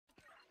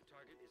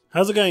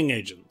How's it going,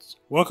 agents?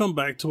 Welcome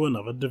back to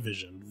another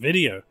Division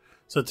video.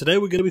 So today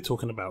we're going to be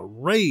talking about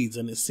raids,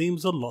 and it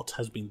seems a lot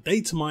has been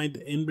data mined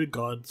in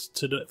regards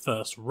to the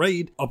first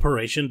raid,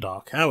 Operation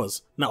Dark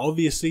Hours. Now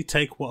obviously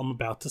take what I'm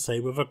about to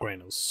say with a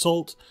grain of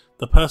salt.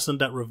 The person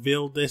that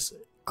revealed this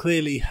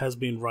clearly has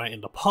been right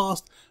in the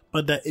past,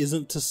 but that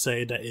isn't to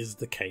say that is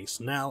the case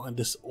now, and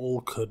this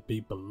all could be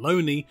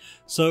baloney.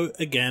 So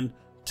again,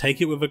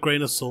 take it with a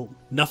grain of salt.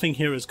 Nothing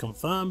here is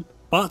confirmed.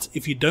 But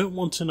if you don't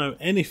want to know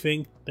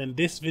anything, then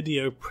this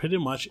video pretty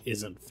much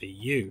isn't for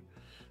you.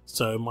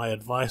 So my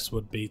advice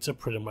would be to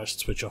pretty much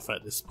switch off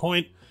at this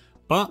point.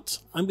 But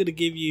I'm going to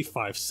give you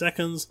 5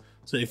 seconds.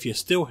 So if you're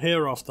still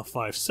here after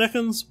 5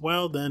 seconds,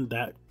 well then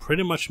that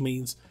pretty much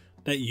means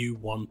that you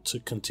want to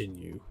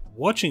continue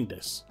watching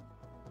this.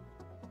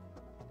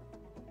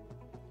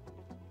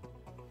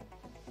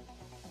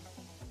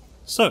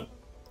 So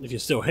if you're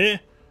still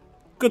here,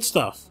 good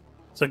stuff.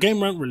 So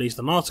GameRant released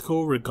an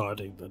article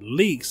regarding the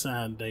leaks,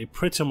 and they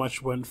pretty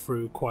much went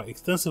through quite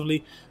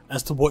extensively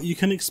as to what you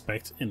can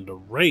expect in the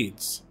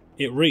raids.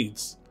 It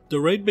reads, the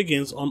raid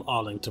begins on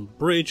Arlington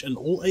Bridge and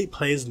all 8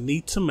 players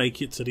need to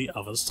make it to the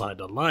other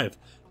side alive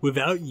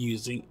without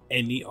using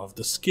any of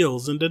the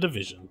skills in the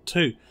Division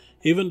 2.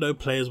 Even though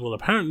players will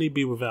apparently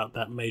be without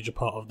that major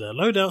part of their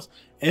loadouts,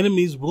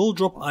 enemies will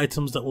drop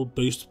items that will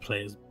boost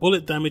players'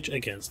 bullet damage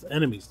against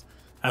enemies.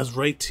 As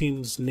raid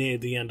teams near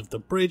the end of the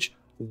bridge,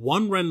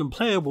 one random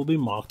player will be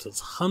marked as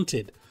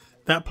hunted.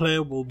 That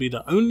player will be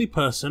the only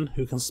person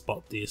who can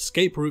spot the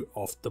escape route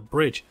off the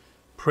bridge.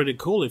 Pretty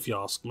cool if you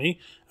ask me,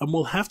 and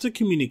will have to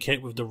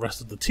communicate with the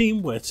rest of the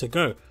team where to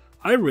go.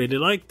 I really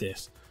like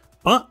this.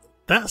 But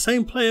that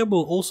same player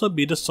will also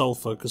be the sole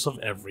focus of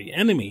every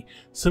enemy,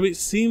 so it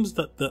seems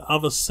that the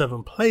other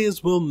 7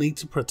 players will need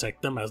to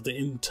protect them as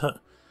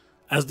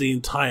the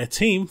entire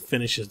team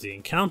finishes the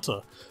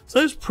encounter.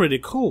 So it's pretty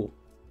cool.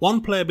 One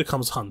player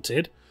becomes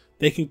hunted.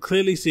 They can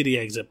clearly see the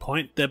exit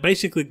point. They're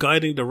basically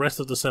guiding the rest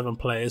of the 7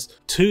 players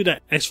to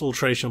that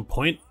exfiltration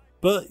point.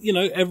 But, you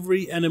know,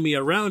 every enemy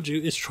around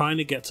you is trying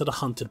to get to the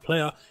hunted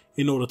player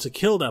in order to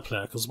kill that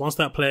player. Because once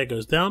that player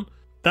goes down,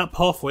 that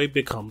pathway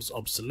becomes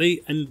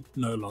obsolete and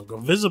no longer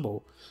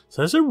visible.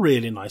 So it's a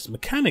really nice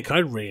mechanic. I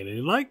really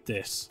like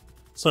this.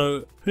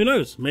 So who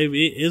knows?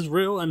 Maybe it is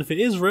real. And if it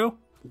is real,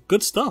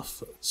 good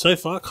stuff. So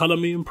far, colour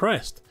me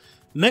impressed.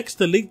 Next,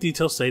 the leak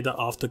details say that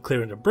after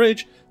clearing the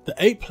bridge, the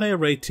 8-player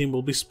raid team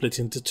will be split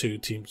into 2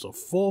 teams of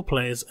 4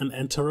 players and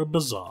enter a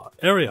bazaar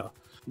area.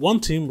 One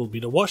team will be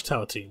the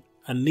watchtower team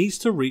and needs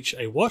to reach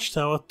a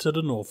watchtower to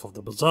the north of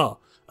the bazaar.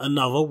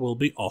 Another will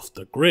be off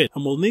the grid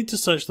and will need to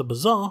search the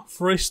bazaar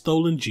for a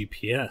stolen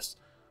GPS.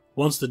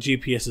 Once the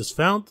GPS is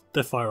found,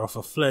 they fire off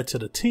a flare to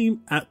the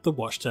team at the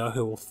watchtower,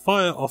 who will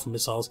fire off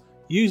missiles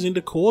using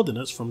the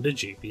coordinates from the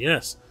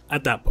GPS.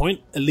 At that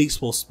point,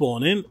 elites will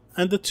spawn in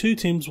and the 2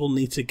 teams will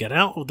need to get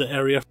out of the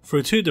area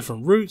through 2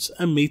 different routes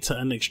and meet at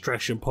an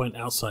extraction point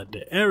outside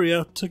the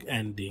area to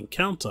end the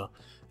encounter.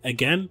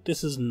 Again,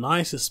 this is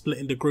nice. It's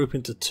splitting the group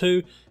into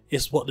 2.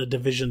 It's what the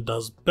Division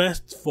does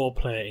best for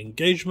player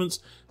engagements,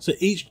 so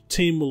each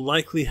team will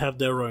likely have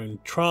their own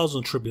trials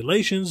and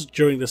tribulations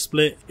during the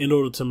split in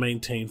order to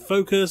maintain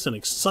focus and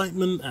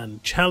excitement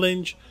and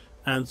challenge.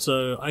 And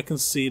so I can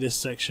see this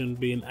section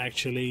being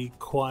actually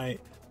quite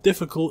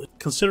difficult,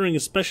 considering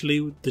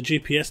especially the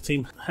GPS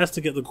team has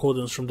to get the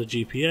coordinates from the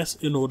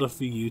GPS in order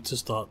for you to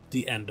start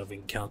the end of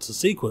encounter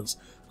sequence.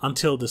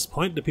 Until this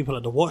point, the people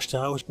at the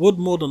watchtower would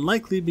more than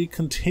likely be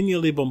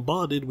continually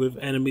bombarded with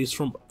enemies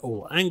from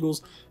all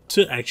angles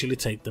to actually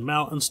take them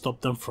out and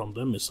stop them from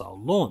the missile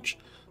launch.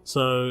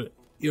 So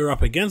you're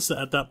up against it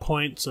at that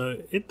point, so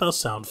it does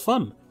sound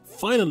fun.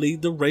 Finally,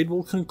 the raid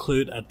will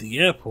conclude at the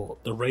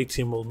airport. The raid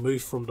team will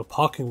move from the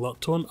parking lot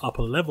to an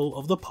upper level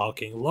of the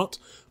parking lot,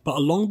 but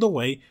along the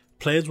way,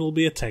 players will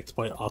be attacked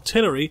by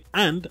artillery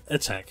and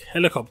attack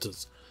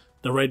helicopters.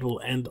 The raid will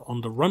end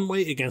on the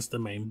runway against the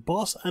main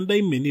boss and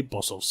a mini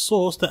boss of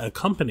sorts that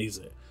accompanies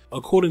it.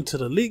 According to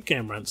the leak,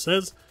 GameRant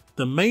says,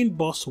 the main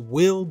boss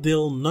will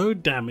deal no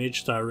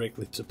damage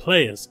directly to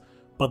players,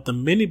 but the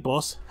mini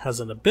boss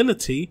has an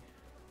ability,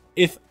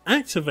 if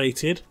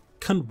activated,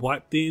 can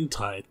wipe the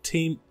entire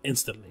team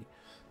instantly.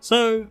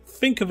 So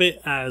think of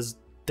it as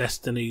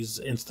Destiny's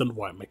instant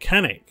wipe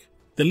mechanic.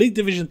 The leaked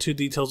Division 2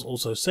 details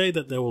also say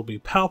that there will be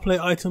power play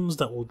items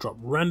that will drop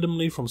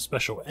randomly from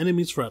special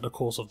enemies throughout the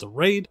course of the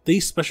raid.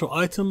 These special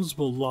items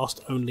will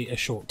last only a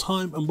short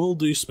time and will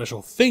do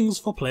special things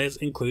for players,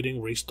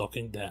 including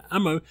restocking their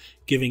ammo,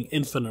 giving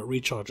infinite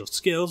recharge of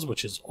skills,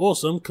 which is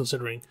awesome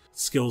considering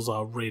skills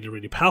are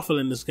really powerful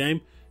in this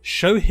game,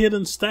 show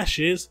hidden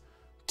stashes,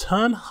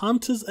 turn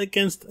hunters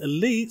against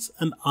elites,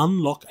 and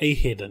unlock a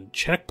hidden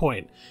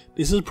checkpoint.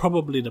 This is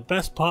probably the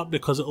best part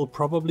because it will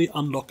probably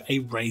unlock a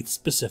raid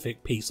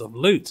specific piece of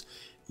loot.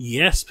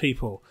 Yes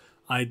people,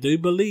 I do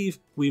believe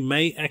we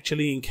may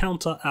actually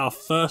encounter our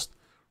first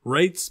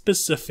raid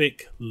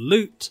specific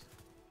loot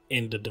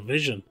in the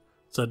Division.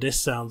 So this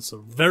sounds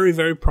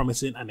very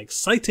promising and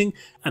exciting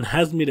and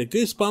has me the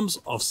goosebumps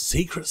of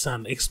secrets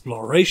and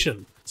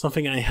exploration.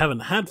 Something I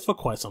haven't had for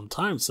quite some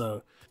time,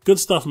 so Good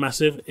stuff,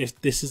 Massive,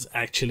 if this is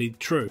actually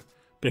true,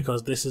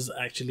 because this is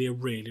actually a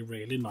really,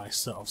 really nice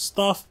set of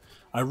stuff.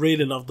 I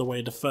really love the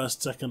way the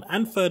first, second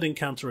and third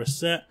encounter is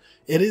set.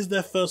 It is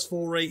their first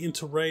foray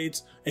into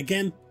raids.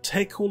 Again,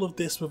 take all of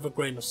this with a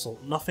grain of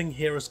salt. Nothing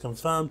here is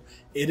confirmed.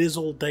 It is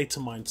all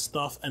data mine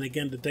stuff, and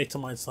again, the data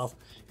mine stuff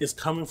is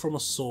coming from a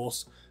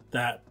source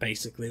that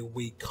basically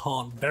we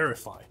can't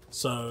verify.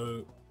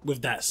 So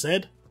with that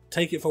said,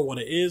 take it for what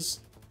it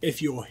is.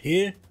 If you're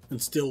here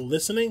and still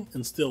listening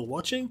and still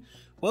watching,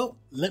 well,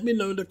 let me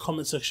know in the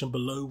comment section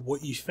below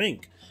what you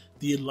think.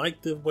 Do you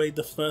like the way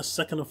the first,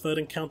 second and third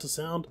encounter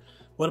sound?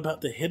 What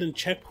about the hidden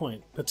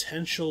checkpoint,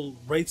 potential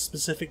raid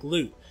specific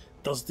loot?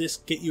 Does this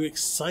get you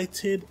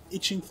excited,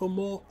 itching for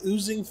more,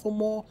 oozing for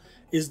more?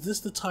 Is this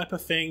the type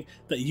of thing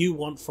that you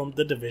want from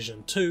The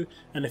Division 2?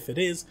 And if it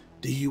is,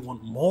 do you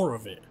want more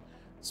of it?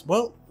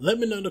 Well, let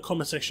me know in the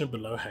comment section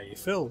below how you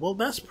feel. Well,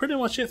 that's pretty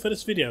much it for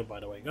this video,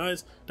 by the way,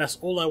 guys. That's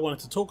all I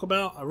wanted to talk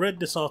about. I read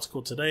this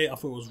article today. I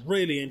thought it was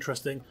really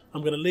interesting. I'm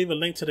going to leave a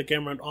link to the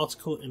GameRant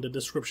article in the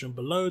description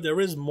below.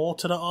 There is more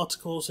to the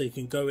article, so you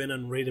can go in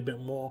and read a bit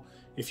more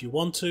if you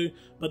want to.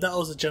 But that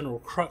was the general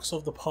crux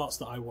of the parts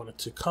that I wanted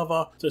to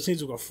cover. So it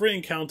seems we've got 3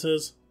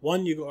 encounters.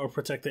 1, you got to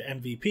protect the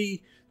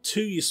MVP.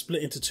 2, you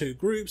split into 2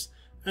 groups.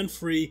 And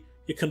 3,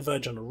 you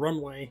converge on a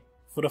runway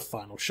for the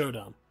final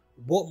showdown.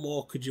 What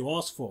more could you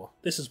ask for?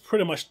 This is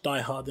pretty much Die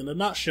Hard in a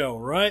nutshell,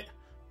 right?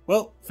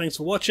 Well, thanks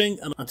for watching,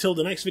 and until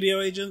the next video,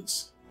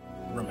 agents,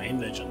 remain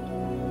legend.